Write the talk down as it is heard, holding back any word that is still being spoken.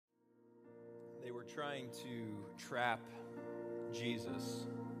They were trying to trap Jesus,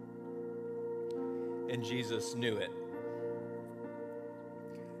 and Jesus knew it.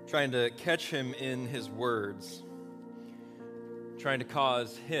 Trying to catch him in his words, trying to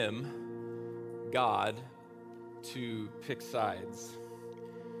cause him, God, to pick sides.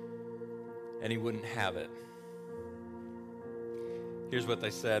 And he wouldn't have it. Here's what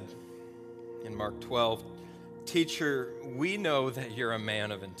they said in Mark 12. "Teacher, we know that you're a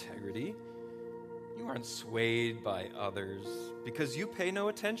man of integrity. You aren't swayed by others because you pay no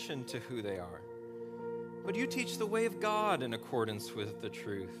attention to who they are. But you teach the way of God in accordance with the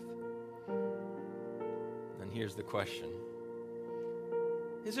truth." And here's the question.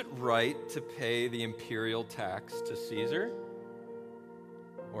 Is it right to pay the imperial tax to Caesar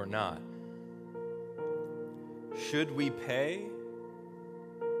or not? Should we pay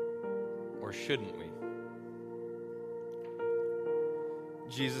or shouldn't we?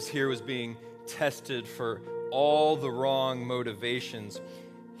 Jesus here was being tested for all the wrong motivations.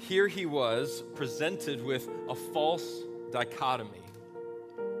 Here he was presented with a false dichotomy,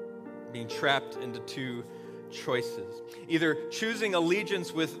 being trapped into two choices. Either choosing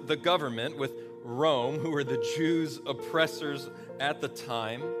allegiance with the government, with Rome, who were the Jews' oppressors at the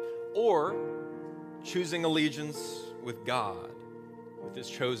time, or choosing allegiance with God, with his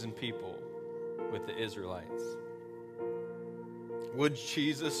chosen people, with the Israelites. Would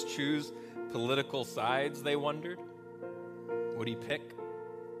Jesus choose political sides, they wondered? Would he pick?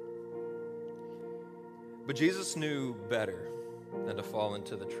 But Jesus knew better than to fall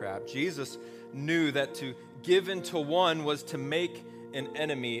into the trap. Jesus knew that to give into one was to make an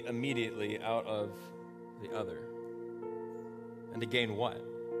enemy immediately out of the other. And to gain what?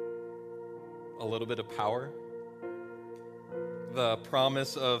 A little bit of power? The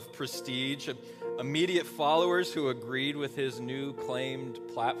promise of prestige? Immediate followers who agreed with his new claimed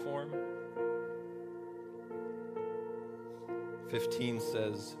platform? 15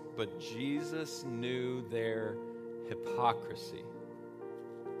 says, "But Jesus knew their hypocrisy."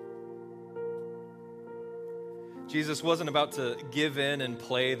 Jesus wasn't about to give in and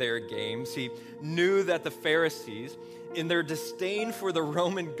play their games. He knew that the Pharisees, in their disdain for the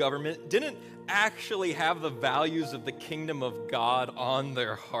Roman government, didn't actually have the values of the kingdom of God on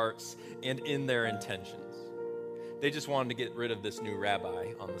their hearts and in their intentions. They just wanted to get rid of this new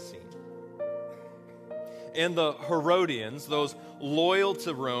rabbi on the scene. And the Herodians, those loyal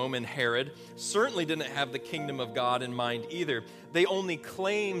to Rome and Herod, certainly didn't have the kingdom of God in mind either. They only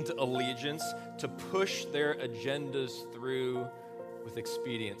claimed allegiance to push their agendas through with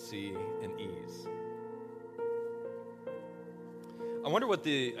expediency and ease. I wonder what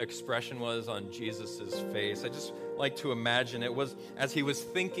the expression was on Jesus' face. I just like to imagine it was as he was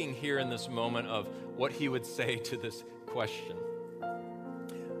thinking here in this moment of what he would say to this question.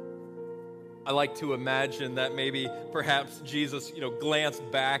 I like to imagine that maybe perhaps Jesus, glanced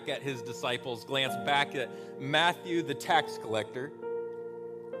back at his disciples, glanced back at Matthew, the tax collector,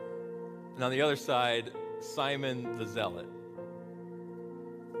 and on the other side, Simon the Zealot,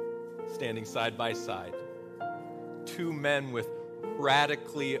 standing side by side. Two men with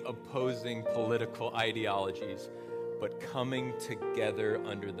radically opposing political ideologies, but coming together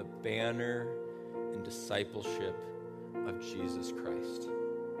under the banner and discipleship of Jesus Christ.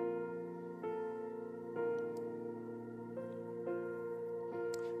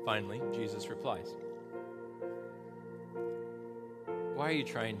 Finally, Jesus replies, "Why are you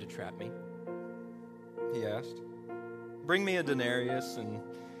trying to trap me?" he asked. "Bring me a denarius and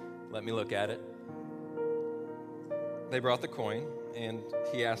let me look at it." They brought the coin, and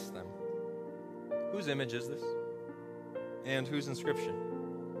he asked them, "Whose image is this? And whose inscription?"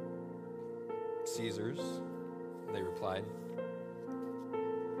 "Caesar's," they replied.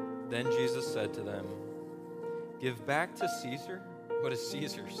 Then Jesus said to them, "Give back to Caesar what is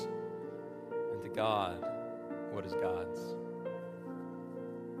Caesar's, and to God what is God's."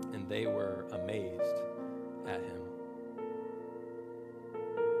 And they were amazed at him.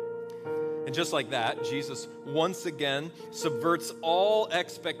 And just like that, Jesus once again subverts all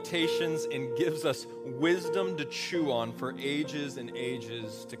expectations and gives us wisdom to chew on for ages and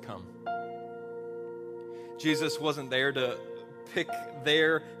ages to come. Jesus wasn't there to pick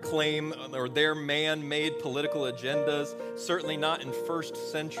their claim or their man-made political agendas, certainly not in first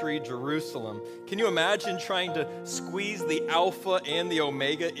century Jerusalem. Can you imagine trying to squeeze the Alpha and the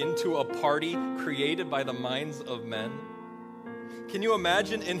Omega into a party created by the minds of men? Can you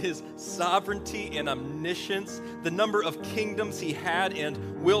imagine in his sovereignty and omniscience the number of kingdoms he had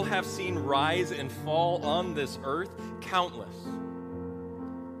and will have seen rise and fall on this earth? Countless.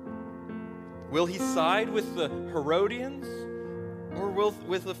 Will he side with the Herodians? Or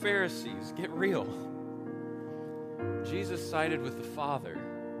with the Pharisees. Get real. Jesus sided with the Father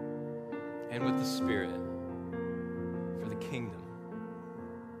and with the Spirit for the kingdom.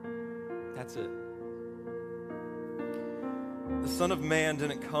 That's it. The Son of Man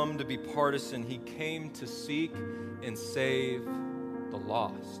didn't come to be partisan. He came to seek and save the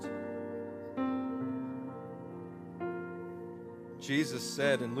lost. Jesus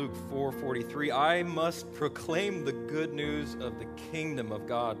said in Luke 4:43, I must proclaim the good news of the kingdom of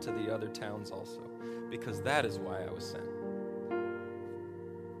God to the other towns also, because that is why I was sent.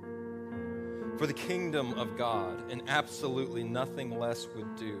 For the kingdom of God, and absolutely nothing less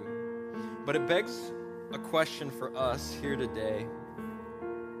would do. But it begs a question for us here today.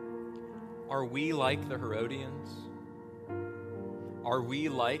 Are we like the Herodians? Are we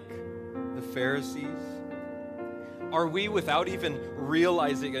like the Pharisees? Are we, without even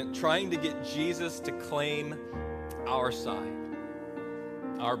realizing it, trying to get Jesus to claim our side,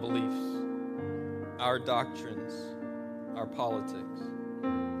 our beliefs, our doctrines, our politics?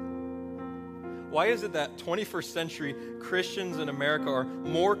 Why is it that 21st century Christians in America are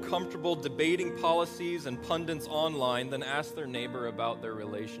more comfortable debating policies and pundits online than ask their neighbor about their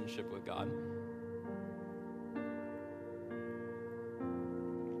relationship with God?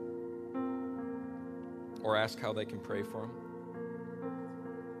 Or ask how they can pray for him?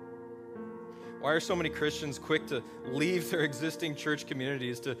 Why are so many Christians quick to leave their existing church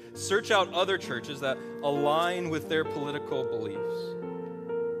communities to search out other churches that align with their political beliefs?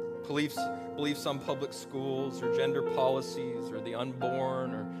 Beliefs on public schools or gender policies or the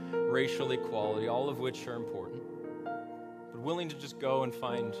unborn or racial equality, all of which are important, but willing to just go and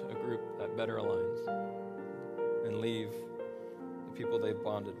find a group that better aligns and leave the people they've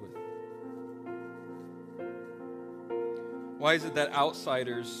bonded with. Why is it that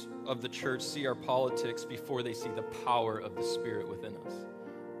outsiders of the church see our politics before they see the power of the Spirit within us?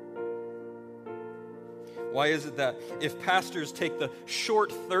 Why is it that if pastors take the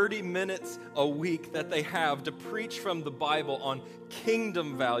short 30 minutes a week that they have to preach from the Bible on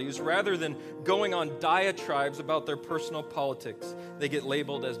kingdom values rather than going on diatribes about their personal politics, they get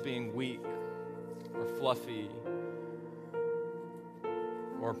labeled as being weak or fluffy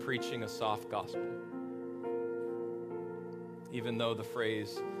or preaching a soft gospel? Even though the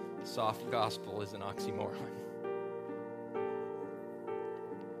phrase soft gospel is an oxymoron.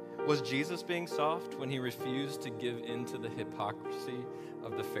 Was Jesus being soft when he refused to give in to the hypocrisy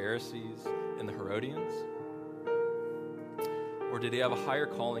of the Pharisees and the Herodians? Or did he have a higher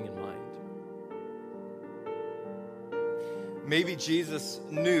calling in mind? Maybe Jesus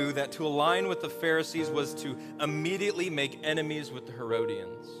knew that to align with the Pharisees was to immediately make enemies with the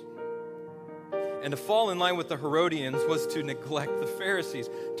Herodians. And to fall in line with the Herodians was to neglect the Pharisees.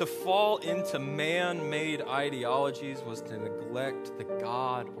 To fall into man-made ideologies was to neglect the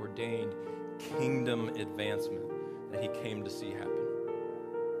God-ordained kingdom advancement that he came to see happen.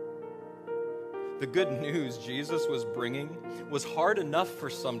 The good news Jesus was bringing was hard enough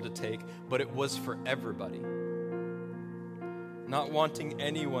for some to take, but it was for everybody. Not wanting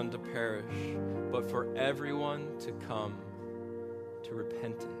anyone to perish, but for everyone to come to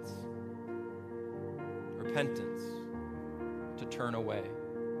repentance. Repentance, to turn away.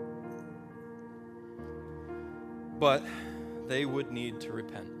 But they would need to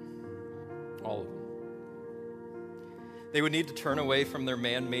repent, all of them. They would need to turn away from their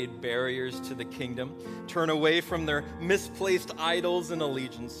man-made barriers to the kingdom, turn away from their misplaced idols and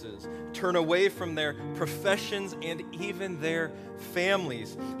allegiances, turn away from their professions and even their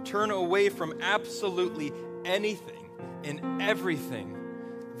families, turn away from absolutely anything and everything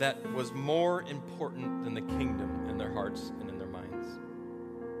that was more important than the kingdom in their hearts and in their minds.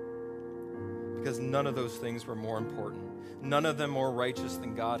 Because none of those things were more important. None of them more righteous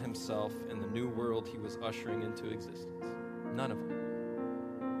than God himself and the new world he was ushering into existence. None of them.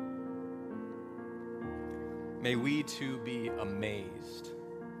 May we too be amazed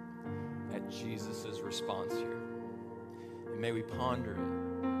at Jesus' response here. And may we ponder it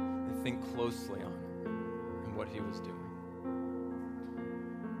and think closely on it and what he was doing.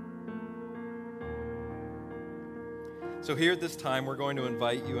 So here at this time, we're going to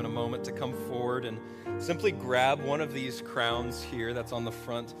invite you in a moment to come forward and simply grab one of these crowns here that's on the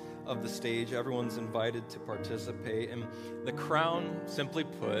front of the stage. Everyone's invited to participate. And the crown, simply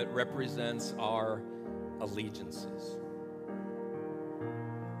put, represents our allegiances.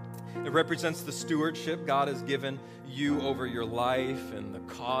 It represents the stewardship God has given you over your life and the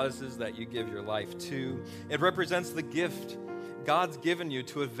causes that you give your life to. It represents the gift God's given you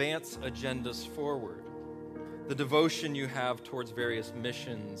to advance agendas forward. The devotion you have towards various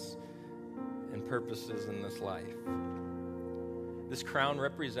missions and purposes in this life. This crown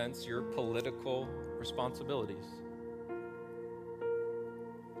represents your political responsibilities.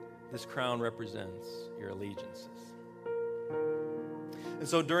 This crown represents your allegiances. And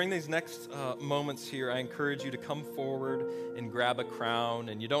so during these next moments here, I encourage you to come forward and grab a crown.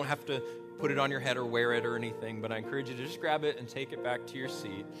 And you don't have to put it on your head or wear it or anything, but I encourage you to just grab it and take it back to your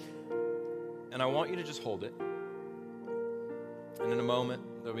seat. And I want you to just hold it. And in a moment,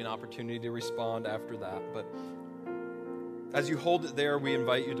 there'll be an opportunity to respond after that. But as you hold it there, we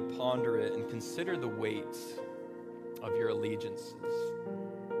invite you to ponder it and consider the weight of your allegiances.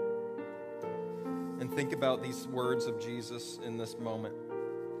 And think about these words of Jesus in this moment.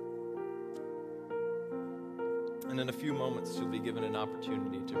 And in a few moments, you'll be given an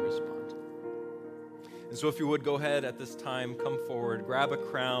opportunity to respond. And so if you would, go ahead at this time, come forward, grab a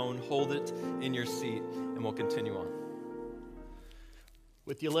crown, hold it in your seat, and we'll continue on.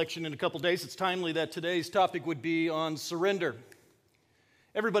 With the election in a couple days, it's timely that today's topic would be on surrender.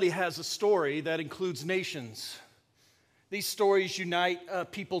 Everybody has a story that includes nations. These stories unite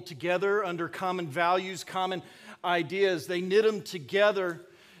people together under common values, common ideas. They knit them together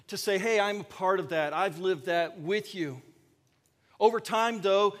to say, hey, I'm a part of that. I've lived that with you. Over time,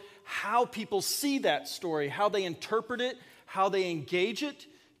 though, how people see that story, how they interpret it, how they engage it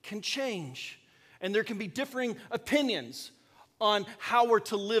can change. And there can be differing opinions on how we're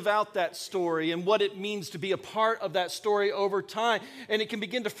to live out that story and what it means to be a part of that story over time. And it can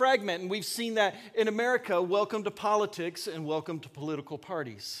begin to fragment, and we've seen that in America. Welcome to politics and welcome to political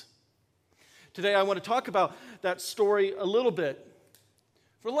parties. Today I want to talk about that story a little bit.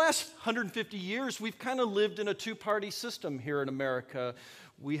 For the last 150 years, we've kind of lived in a two-party system here in America.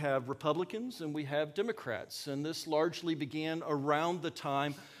 We have Republicans and we have Democrats, and this largely began around the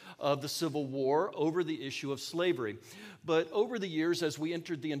time of the Civil War over the issue of slavery. But over the years, as we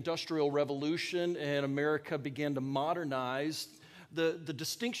entered the Industrial Revolution and America began to modernize, the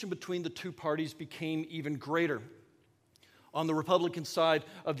distinction between the two parties became even greater. On the Republican side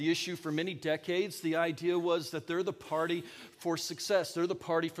of the issue for many decades, the idea was that they're the party for success. They're the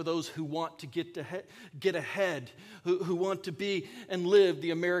party for those who want to get ahead, who want to be and live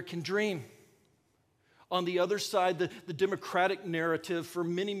the American dream. On the other side, the Democratic narrative for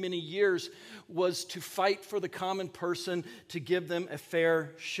many, many years was to fight for the common person, to give them a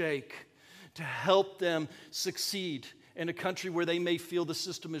fair shake, to help them succeed in a country where they may feel the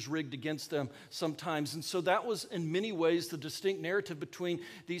system is rigged against them sometimes. And so that was in many ways the distinct narrative between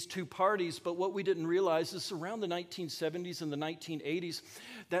these two parties. But what we didn't realize is around the 1970s and the 1980s,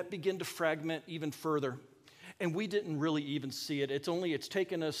 that began to fragment even further. And we didn't really even see it. It's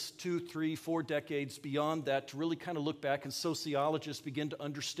taken us 2, 3, 4 decades beyond that to really kind of look back, and sociologists begin to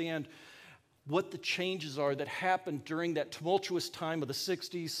understand what the changes are that happened during that tumultuous time of the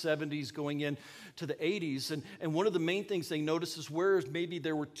 60s, 70s, going into the 80s. And one of the main things they noticed is where maybe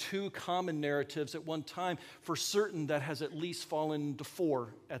there were 2 common narratives at one time, for certain that has at least fallen into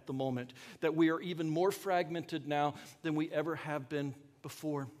 4 at the moment, that we are even more fragmented now than we ever have been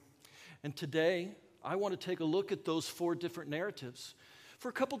before. And today, I want to take a look at those 4 different narratives for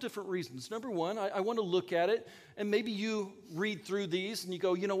a couple different reasons. Number one, I want to look at it, and maybe you read through these and you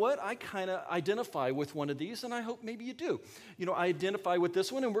go, you know what, I kind of identify with one of these, and I hope maybe you do. You know, I identify with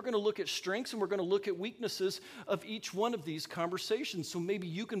this one, and we're going to look at strengths and we're going to look at weaknesses of each one of these conversations, so maybe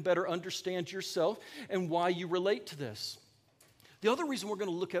you can better understand yourself and why you relate to this. The other reason we're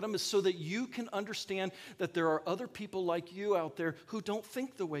going to look at them is so that you can understand that there are other people like you out there who don't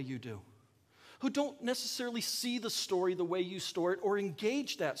think the way you do, who don't necessarily see the story the way you store it or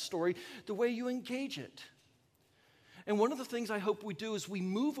engage that story the way you engage it. And one of the things I hope we do is we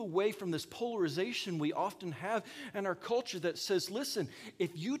move away from this polarization we often have in our culture that says, listen,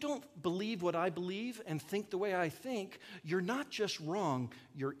 if you don't believe what I believe and think the way I think, you're not just wrong,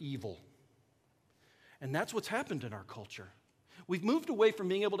 you're evil. And that's what's happened in our culture. We've moved away from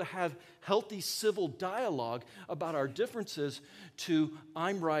being able to have healthy civil dialogue about our differences to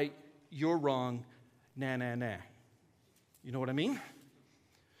I'm right, you're wrong, nah, nah, nah. You know what I mean?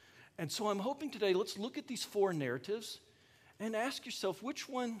 And so I'm hoping today, let's look at these 4 narratives and ask yourself, which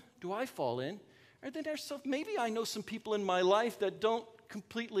one do I fall in? And then ask yourself, maybe I know some people in my life that don't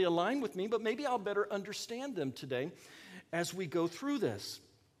completely align with me, but maybe I'll better understand them today as we go through this.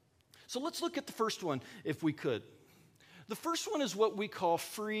 So let's look at the first one, if we could. The first one is what we call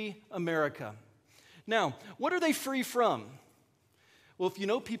free America. Now, what are they free from? Well, if you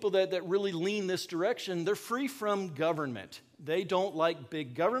know people that really lean this direction, they're free from government. They don't like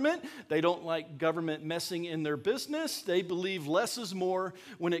big government. They don't like government messing in their business. They believe less is more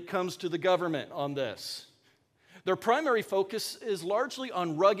when it comes to the government on this. Their primary focus is largely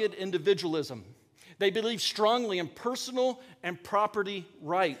on rugged individualism. They believe strongly in personal and property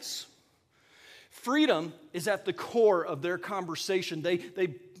rights. Freedom is at the core of their conversation.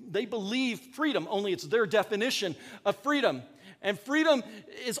 They believe freedom, only it's their definition of freedom. And freedom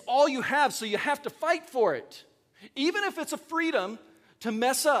is all you have, so you have to fight for it. Even if it's a freedom to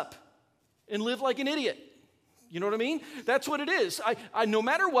mess up and live like an idiot. You know what I mean? That's what it is. No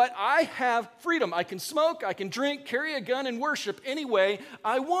matter what, I have freedom. I can smoke, I can drink, carry a gun, and worship any way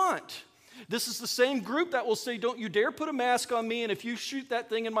I want. This is the same group that will say, don't you dare put a mask on me, and if you shoot that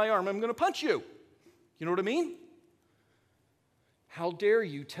thing in my arm, I'm going to punch you. You know what I mean? How dare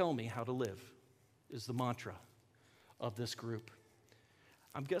you tell me how to live is the mantra of this group.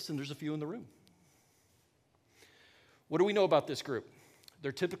 I'm guessing there's a few in the room. What do we know about this group?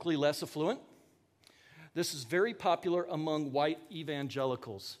 They're typically less affluent. This is very popular among white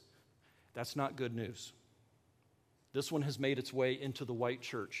evangelicals. That's not good news. This one has made its way into the white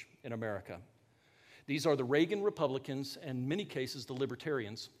church in America. These are the Reagan Republicans and in many cases the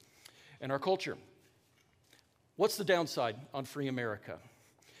libertarians in our culture. What's the downside on free America?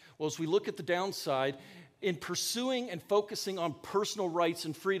 Well, as we look at the downside, in pursuing and focusing on personal rights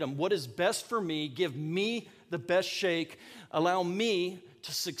and freedom, what is best for me, give me the best shake, allow me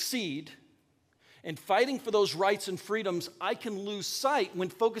to succeed. In fighting for those rights and freedoms, I can lose sight when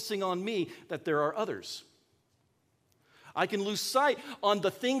focusing on me that there are others. I can lose sight on the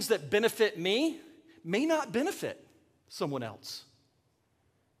things that benefit me may not benefit someone else.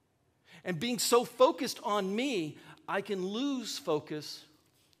 And being so focused on me, I can lose focus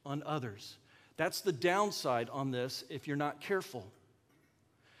on others. That's the downside on this if you're not careful.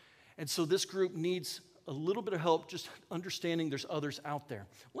 And so this group needs a little bit of help just understanding there's others out there.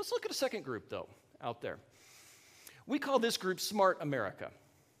 Let's look at a second group, though, out there. We call this group Smart America.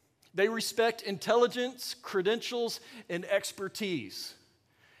 They respect intelligence, credentials, and expertise.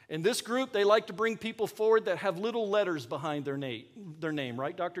 In this group, they like to bring people forward that have little letters behind their name,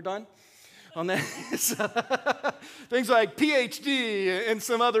 right, Dr. Don? On that, things like PhD and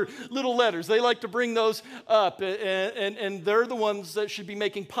some other little letters. They like to bring those up, and they're the ones that should be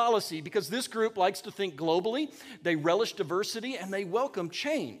making policy because this group likes to think globally. They relish diversity, and they welcome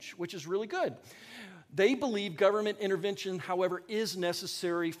change, which is really good. They believe government intervention, however, is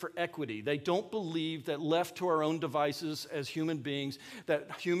necessary for equity. They don't believe that left to our own devices as human beings,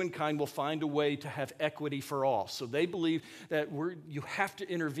 that humankind will find a way to have equity for all. So they believe that you have to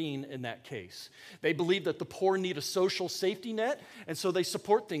intervene in that case. They believe that the poor need a social safety net, and so they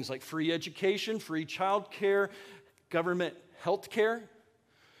support things like free education, free child care, government health care.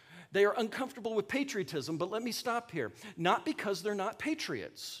 They are uncomfortable with patriotism, but let me stop here. Not because they're not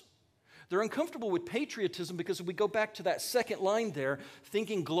patriots. They're uncomfortable with patriotism because if we go back to that second line there,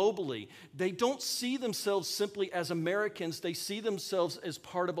 thinking globally, they don't see themselves simply as Americans. They see themselves as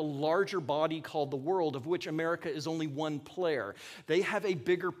part of a larger body called the world, of which America is only one player. They have a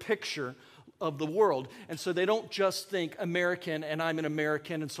bigger picture of the world, and so they don't just think American and I'm an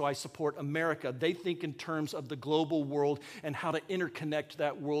American and so I support America. They think in terms of the global world and how to interconnect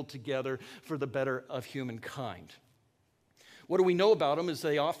that world together for the better of humankind. What do we know about them is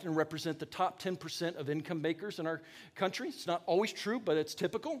they often represent the top 10% of income makers in our country. It's not always true, but it's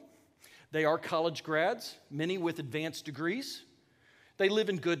typical. They are college grads, many with advanced degrees. They live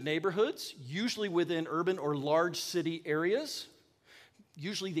in good neighborhoods, usually within urban or large city areas,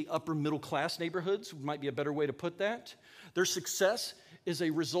 usually the upper middle class neighborhoods might be a better way to put that. Their success is a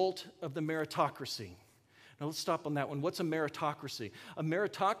result of the meritocracy. Now let's stop on that one. What's a meritocracy? A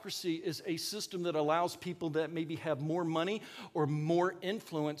meritocracy is a system that allows people that maybe have more money or more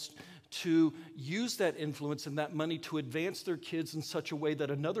influence to use that influence and that money to advance their kids in such a way that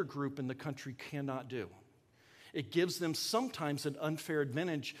another group in the country cannot do. It gives them sometimes an unfair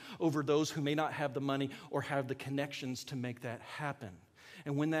advantage over those who may not have the money or have the connections to make that happen.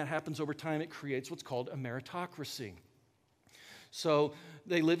 And when that happens over time, it creates what's called a meritocracy. So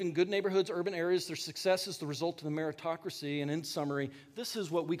they live in good neighborhoods, urban areas. Their success is the result of the meritocracy. And in summary, this is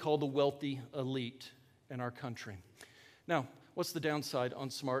what we call the wealthy elite in our country. Now, what's the downside on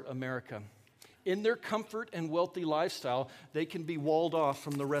Smart America? In their comfort and wealthy lifestyle, they can be walled off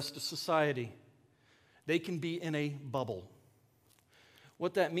from the rest of society. They can be in a bubble.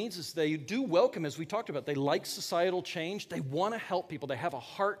 What that means is they do welcome, as we talked about, they like societal change. They want to help people. They have a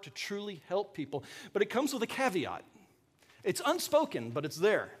heart to truly help people. But it comes with a caveat. It's unspoken, but it's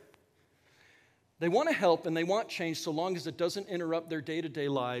there. They want to help and they want change so long as it doesn't interrupt their day-to-day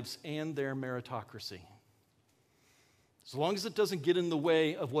lives and their meritocracy. As long as it doesn't get in the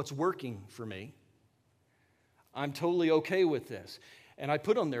way of what's working for me, I'm totally okay with this. And I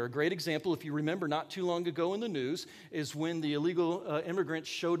put on there a great example, if you remember not too long ago in the news, is when the illegal immigrants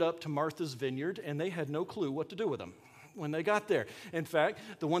showed up to Martha's Vineyard and they had no clue what to do with them when they got there. In fact,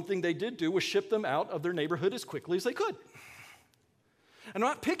 the one thing they did do was ship them out of their neighborhood as quickly as they could. I'm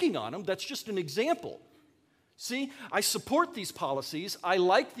not picking on them, that's just an example. See, I support these policies, I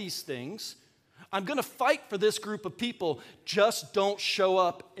like these things, I'm going to fight for this group of people, just don't show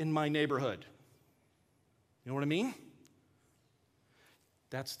up in my neighborhood. You know what I mean?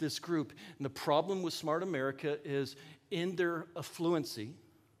 That's this group. And the problem with Smart America is in their affluency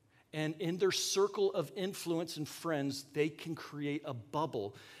and in their circle of influence and friends, they can create a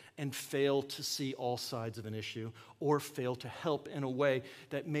bubble and fail to see all sides of an issue or fail to help in a way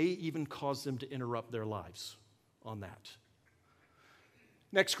that may even cause them to interrupt their lives on that.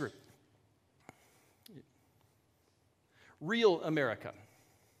 Next group. Real America.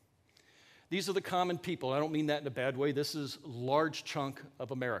 These are the common people. I don't mean that in a bad way. This is a large chunk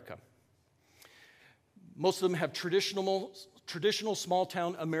of America. Most of them have traditional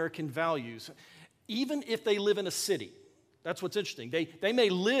small-town American values, even if they live in a city. That's what's interesting. They may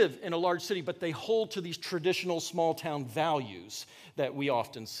live in a large city, but they hold to these traditional small-town values that we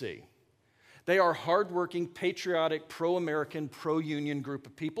often see. They are hardworking, patriotic, pro-American, pro-union group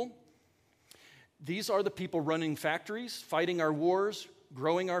of people. These are the people running factories, fighting our wars,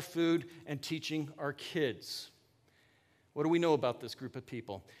 growing our food, and teaching our kids. What do we know about this group of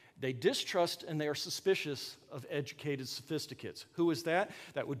people? They distrust and they are suspicious of educated sophisticates. Who is that?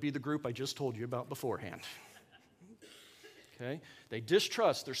 That would be the group I just told you about beforehand. Okay? They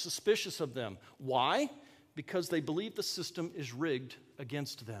distrust, they're suspicious of them. Why? Because they believe the system is rigged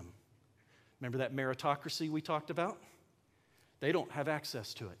against them. Remember that meritocracy we talked about? They don't have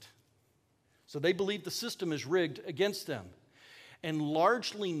access to it. So they believe the system is rigged against them. And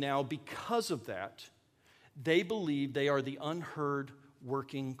largely now, because of that, they believe they are the unheard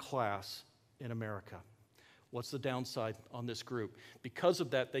working class in America. What's the downside on this group? Because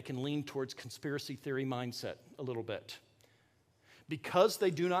of that, they can lean towards conspiracy theory mindset a little bit. Because they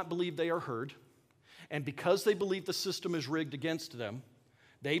do not believe they are heard, and because they believe the system is rigged against them,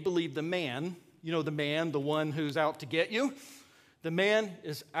 they believe the man, you know the man, the one who's out to get you, the man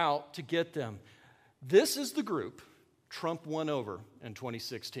is out to get them. This is the group Trump won over in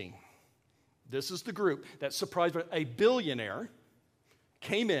 2016. This is the group that surprised a billionaire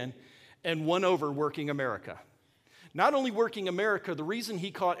came in and won over working America. Not only working America, the reason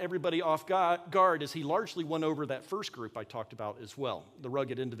he caught everybody off guard is he largely won over that first group I talked about as well, the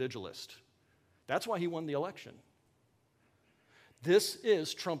rugged individualist. That's why he won the election. This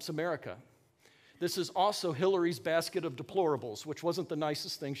is Trump's America. This is also Hillary's basket of deplorables, which wasn't the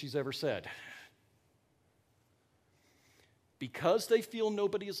nicest thing she's ever said. Because they feel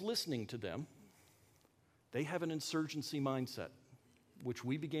nobody is listening to them, they have an insurgency mindset, which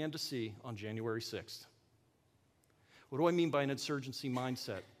we began to see on January 6th. What do I mean by an insurgency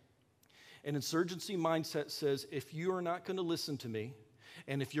mindset? An insurgency mindset says, if you are not going to listen to me,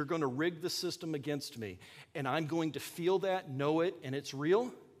 and if you're going to rig the system against me, and I'm going to feel that, know it, and it's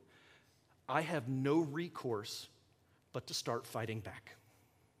real, I have no recourse but to start fighting back.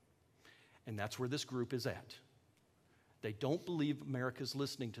 And that's where this group is at. They don't believe America's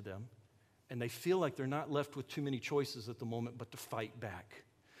listening to them, and they feel like they're not left with too many choices at the moment but to fight back.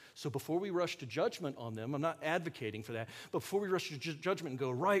 So before we rush to judgment on them, I'm not advocating for that, but before we rush to judgment and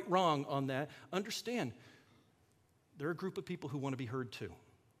go right, wrong on that, understand they're a group of people who want to be heard too.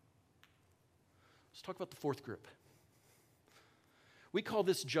 Let's talk about the fourth group. We call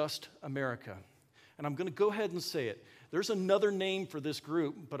this Just America. And I'm going to go ahead and say it. There's another name for this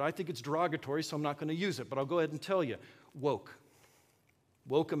group, but I think it's derogatory, so I'm not going to use it. But I'll go ahead and tell you. Woke.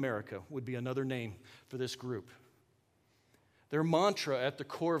 Woke America would be another name for this group. Their mantra at the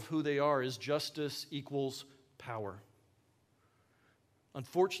core of who they are is justice equals power.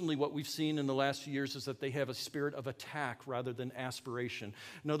 Unfortunately, what we've seen in the last few years is that they have a spirit of attack rather than aspiration.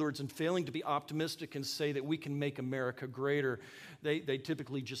 In other words, in failing to be optimistic and say that we can make America greater, they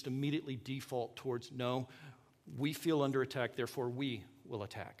typically just immediately default towards, no, we feel under attack, therefore we will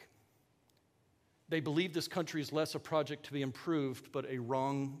attack. They believe this country is less a project to be improved, but a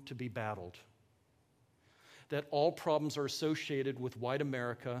wrong to be battled. That all problems are associated with white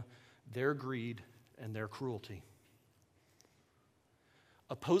America, their greed, and their cruelty.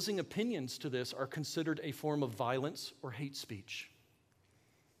 Opposing opinions to this are considered a form of violence or hate speech.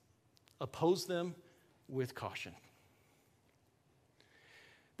 Oppose them with caution.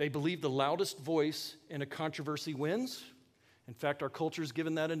 They believe the loudest voice in a controversy wins. In fact, our culture's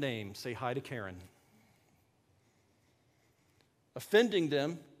given that a name. Say hi to Karen. Offending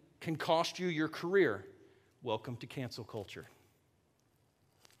them can cost you your career. Welcome to cancel culture.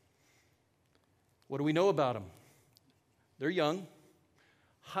 What do we know about them? They're young,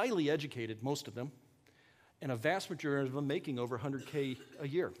 highly educated, most of them, and a vast majority of them making over $100K a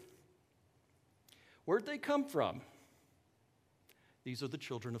year. Where'd they come from? These are the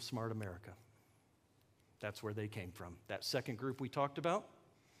children of smart America. That's where they came from. That second group we talked about,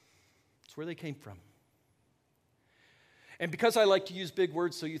 that's where they came from. And because I like to use big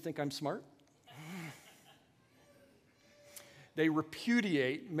words so you think I'm smart, they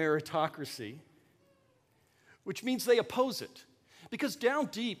repudiate meritocracy, which means they oppose it. Because down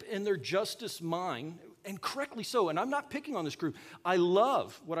deep in their justice mind, and correctly so, and I'm not picking on this group,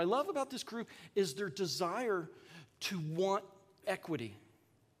 what I love about this group is their desire to want equity,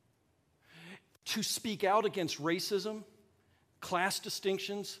 to speak out against racism, class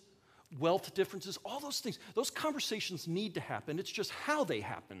distinctions, wealth differences, all those things. Those conversations need to happen. It's just how they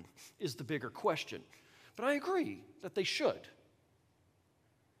happen is the bigger question. But I agree that they should.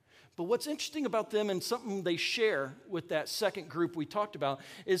 But what's interesting about them and something they share with that second group we talked about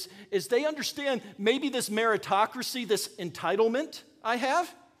is they understand maybe this meritocracy, this entitlement I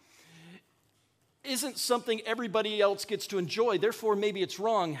have, isn't something everybody else gets to enjoy. Therefore, maybe it's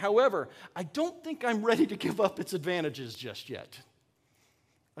wrong. However, I don't think I'm ready to give up its advantages just yet.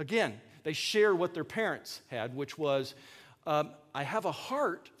 Again, they share what their parents had, which was, I have a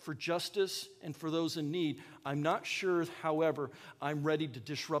heart for justice and for those in need. I'm not sure, however, I'm ready to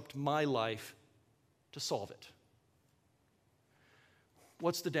disrupt my life to solve it.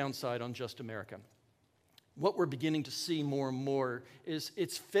 What's the downside on Just America? What we're beginning to see more and more is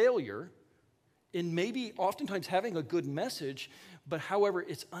its failure in maybe oftentimes having a good message, but however,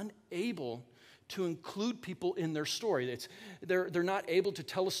 it's unable to include people in their story. They're not able to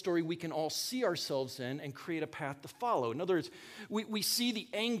tell a story we can all see ourselves in and create a path to follow. In other words, we see the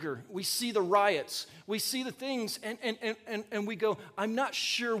anger, we see the riots, we see the things, and we go, I'm not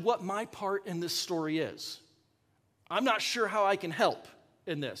sure what my part in this story is. I'm not sure how I can help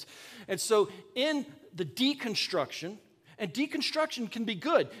in this. And so in the deconstruction, and deconstruction can be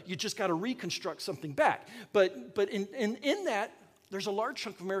good. You just got to reconstruct something back. But in that, there's a large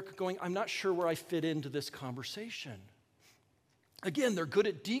chunk of America going, I'm not sure where I fit into this conversation. Again, they're good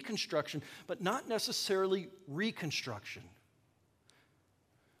at deconstruction, but not necessarily reconstruction.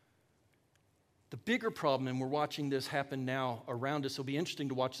 The bigger problem, and we're watching this happen now around us, it'll be interesting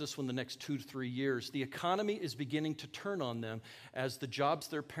to watch this one the next 2 to 3 years. The economy is beginning to turn on them as the jobs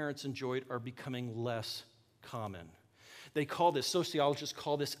their parents enjoyed are becoming less common. Sociologists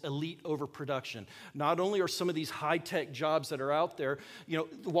call this elite overproduction. Not only are some of these high-tech jobs that are out there, the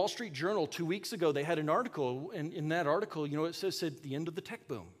Wall Street Journal 2 weeks ago, they had an article, and in that article, it said the end of the tech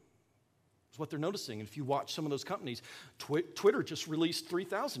boom. It's what they're noticing. And if you watch some of those companies, Twitter just released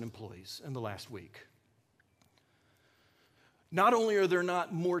 3,000 employees in the last week. Not only are there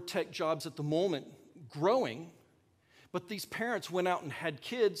not more tech jobs at the moment growing, but these parents went out and had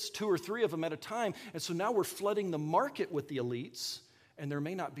kids, 2 or 3 of them at a time, and so now we're flooding the market with the elites, and there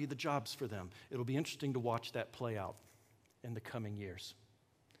may not be the jobs for them. It'll be interesting to watch that play out in the coming years.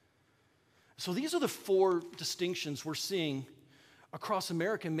 So these are the 4 distinctions we're seeing across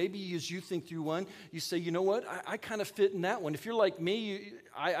America. Maybe as you think through one, you say, you know what, I kind of fit in that one. If you're like me,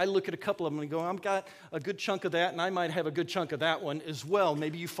 I look at a couple of them and go, I've got a good chunk of that, and I might have a good chunk of that one as well.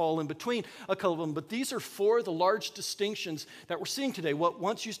 Maybe you fall in between a couple of them. But these are 4 of the large distinctions that we're seeing today. What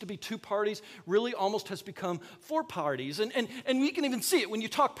once used to be 2 parties really almost has become 4 parties. And we can even see it. When you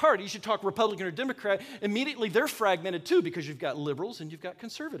talk parties, you talk Republican or Democrat, immediately they're fragmented too, because you've got liberals and you've got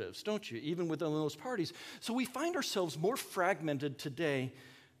conservatives, don't you, even within those parties. So we find ourselves more fragmented today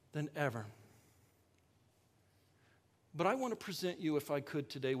than ever. But I want to present you, if I could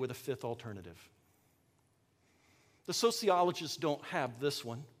today, with a 5th alternative. The sociologists don't have this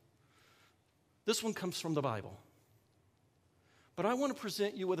one. This one comes from the Bible. But I want to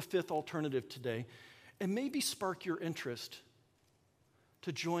present you with a 5th alternative today and maybe spark your interest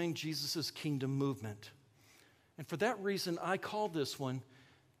to join Jesus' kingdom movement. And for that reason, I call this one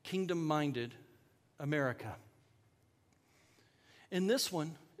Kingdom-Minded America. In this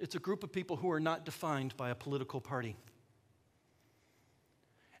one, it's a group of people who are not defined by a political party.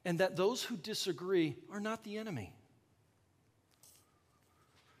 And that those who disagree are not the enemy.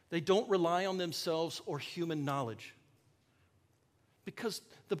 They don't rely on themselves or human knowledge. Because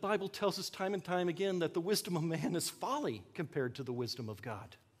the Bible tells us time and time again that the wisdom of man is folly compared to the wisdom of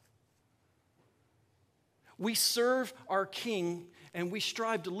God. We serve our King and we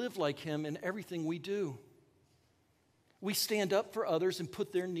strive to live like him in everything we do. We stand up for others and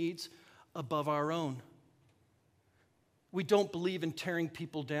put their needs above our own. We don't believe in tearing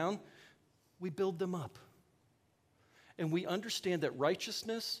people down. We build them up. And we understand that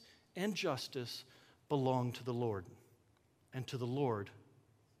righteousness and justice belong to the Lord, and to the Lord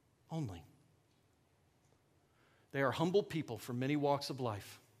only. They are humble people from many walks of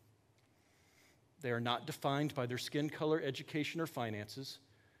life. They are not defined by their skin color, education, or finances,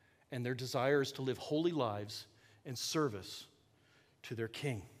 and their desire is to live holy lives in service to their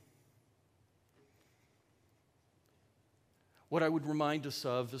King. What I would remind us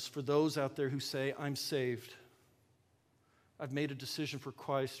of is for those out there who say, I'm saved. I've made a decision for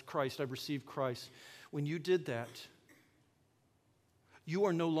Christ. I've received Christ. When you did that, you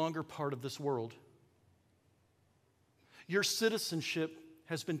are no longer part of this world. Your citizenship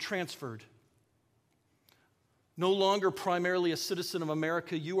has been transferred. No longer primarily a citizen of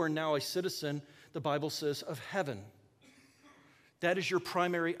America, you are now a citizen, the Bible says, of heaven. That is your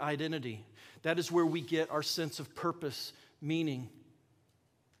primary identity. That is where we get our sense of purpose, meaning.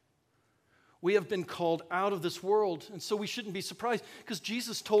 We have been called out of this world, and so we shouldn't be surprised because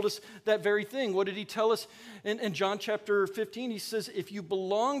Jesus told us that very thing. What did he tell us in John chapter 15? He says, if you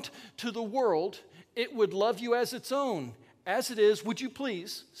belonged to the world, it would love you as its own. As it is, would you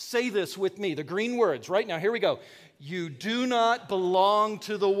please say this with me, the green words, right now, here we go. You do not belong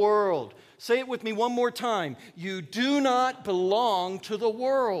to the world. Say it with me one more time. You do not belong to the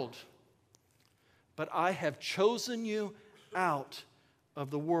world, but I have chosen you out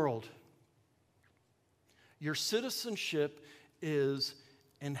of the world. Your citizenship is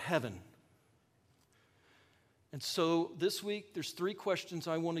in heaven. And so this week, there's 3 questions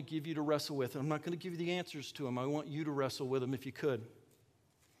I want to give you to wrestle with. I'm not going to give you the answers to them. I want you to wrestle with them if you could.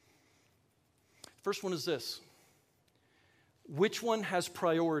 First one is this. Which one has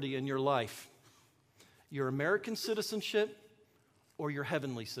priority in your life? Your American citizenship or your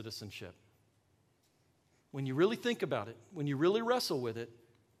heavenly citizenship? When you really think about it, when you really wrestle with it,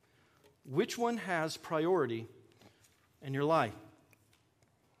 which one has priority in your life?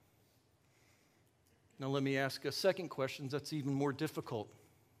 Now let me ask a second question that's even more difficult.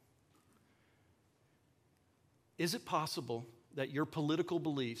 Is it possible that your political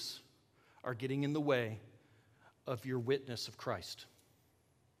beliefs are getting in the way of your witness of Christ?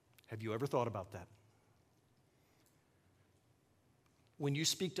 Have you ever thought about that? When you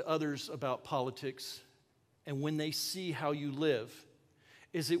speak to others about politics and when they see how you live,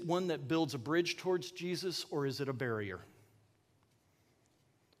 is it one that builds a bridge towards Jesus or is it a barrier?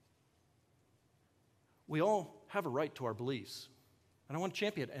 We all have a right to our beliefs, and I want to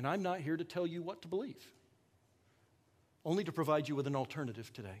champion it, and I'm not here to tell you what to believe, only to provide you with an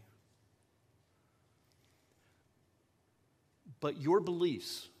alternative today. But your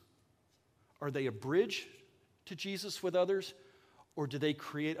beliefs, are they a bridge to Jesus with others, or do they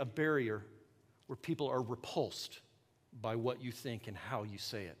create a barrier where people are repulsed by what you think and how you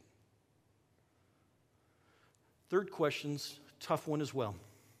say it? Third question's a tough one as well.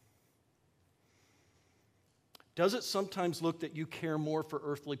 Does it sometimes look that you care more for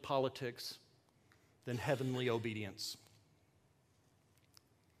earthly politics than heavenly obedience?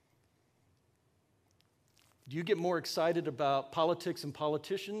 Do you get more excited about politics and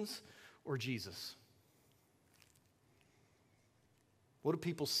politicians or Jesus? What do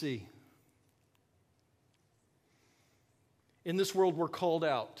people see? In this world, we're called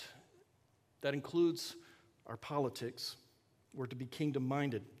out. That includes our politics. We're to be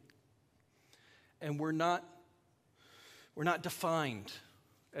kingdom-minded. And we're not defined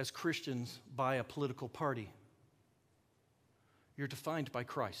as Christians by a political party. You're defined by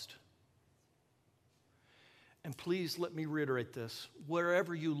Christ. And please let me reiterate this.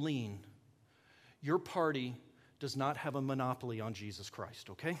 Wherever you lean, your party does not have a monopoly on Jesus Christ,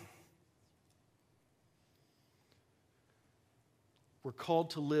 okay? We're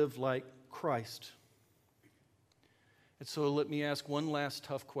called to live like Christ. And so let me ask one last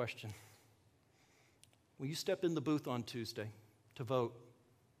tough question. Will you step in the booth on Tuesday to vote?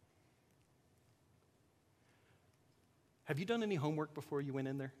 Have you done any homework before you went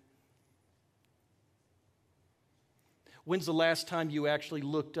in there? When's the last time you actually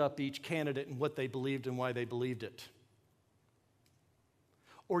looked up each candidate and what they believed and why they believed it?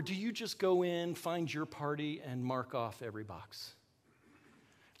 Or do you just go in, find your party, and mark off every box?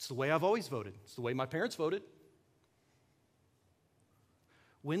 It's the way I've always voted. It's the way my parents voted.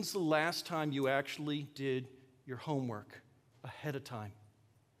 When's the last time you actually did your homework ahead of time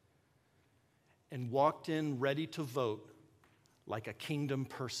and walked in ready to vote like a kingdom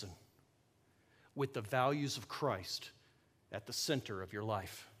person with the values of Christ at the center of your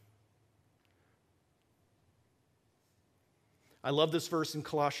life? I love this verse in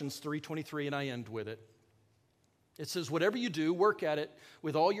Colossians 3:23, and I end with it. It says, whatever you do, work at it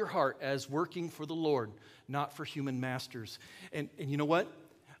with all your heart as working for the Lord, not for human masters. And you know what?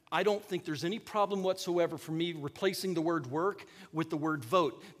 I don't think there's any problem whatsoever for me replacing the word work with the word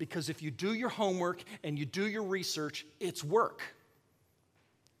vote, because if you do your homework and you do your research, it's work.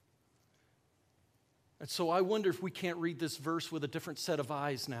 And so I wonder if we can't read this verse with a different set of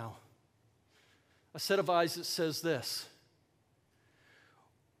eyes now. A set of eyes that says this: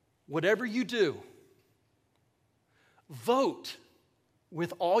 whatever you do, vote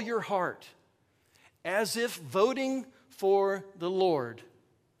with all your heart, as if voting for the Lord,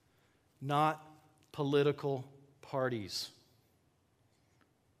 not political parties.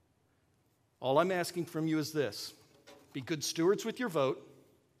 All I'm asking from you is this: be good stewards with your vote.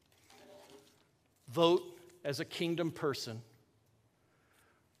 Vote as a kingdom person.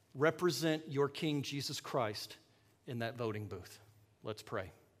 Represent your King Jesus Christ in that voting booth. Let's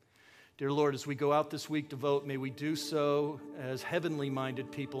pray. Dear Lord, as we go out this week to vote, may we do so as heavenly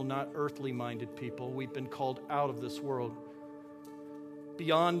minded people, not earthly minded people. We've been called out of this world.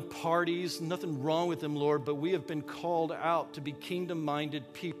 Beyond parties, nothing wrong with them, Lord, but we have been called out to be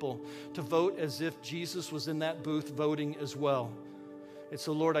kingdom-minded people, to vote as if Jesus was in that booth voting as well. And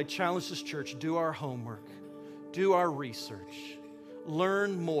so, Lord, I challenge this church, do our homework, do our research,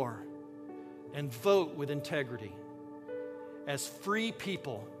 learn more, and vote with integrity as free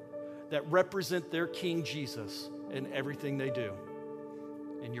people that represent their King Jesus in everything they do.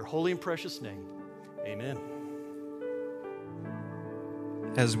 In your holy and precious name, amen.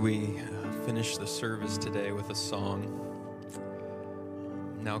 As we finish the service today with a song,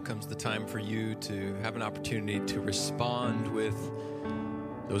 now comes the time for you to have an opportunity to respond with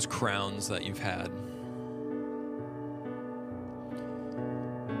those crowns that you've had.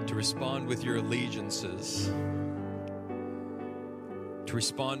 To respond with your allegiances. To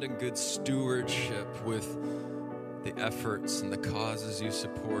respond in good stewardship with the efforts and the causes you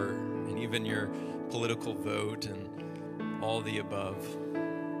support, and even your political vote and all the above.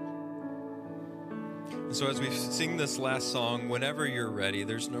 And so as we sing this last song, whenever you're ready,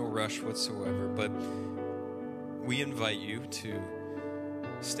 there's no rush whatsoever, but we invite you to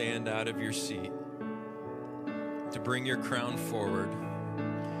stand out of your seat, to bring your crown forward,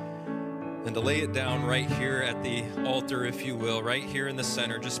 and to lay it down right here at the altar, if you will, right here in the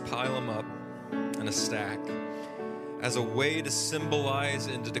center. Just pile them up in a stack as a way to symbolize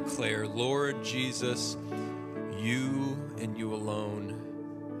and to declare, Lord Jesus, you and you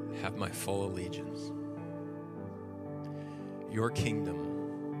alone have my full allegiance. Your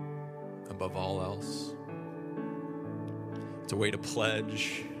kingdom above all else. It's a way to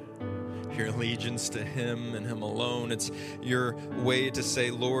pledge your allegiance to Him and Him alone. It's your way to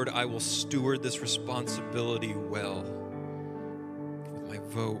say, Lord, I will steward this responsibility well. With my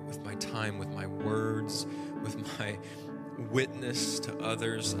vote, with my time, with my words, with my witness to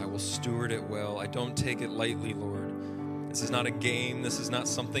others, I will steward it well. I don't take it lightly, Lord. This is not a game. This is not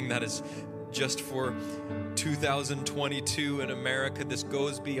something that is just for 2022 in America. This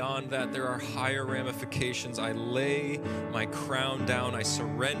goes beyond that. There are higher ramifications. I lay my crown down. I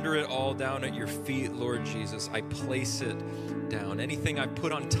surrender it all down at your feet, Lord Jesus. I place it down. Anything I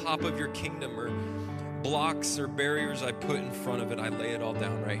put on top of your kingdom or blocks or barriers I put in front of it, I lay it all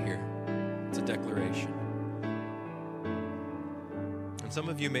down right here. It's a declaration. And some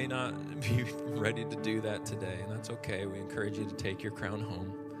of you may not be ready to do that today, and that's okay. We encourage you to take your crown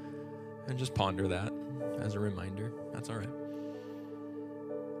home and just ponder that as a reminder. That's all right.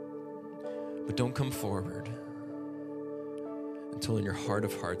 But don't come forward until in your heart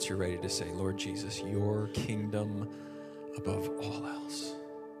of hearts you're ready to say, Lord Jesus, your kingdom above all else.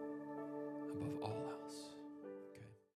 Above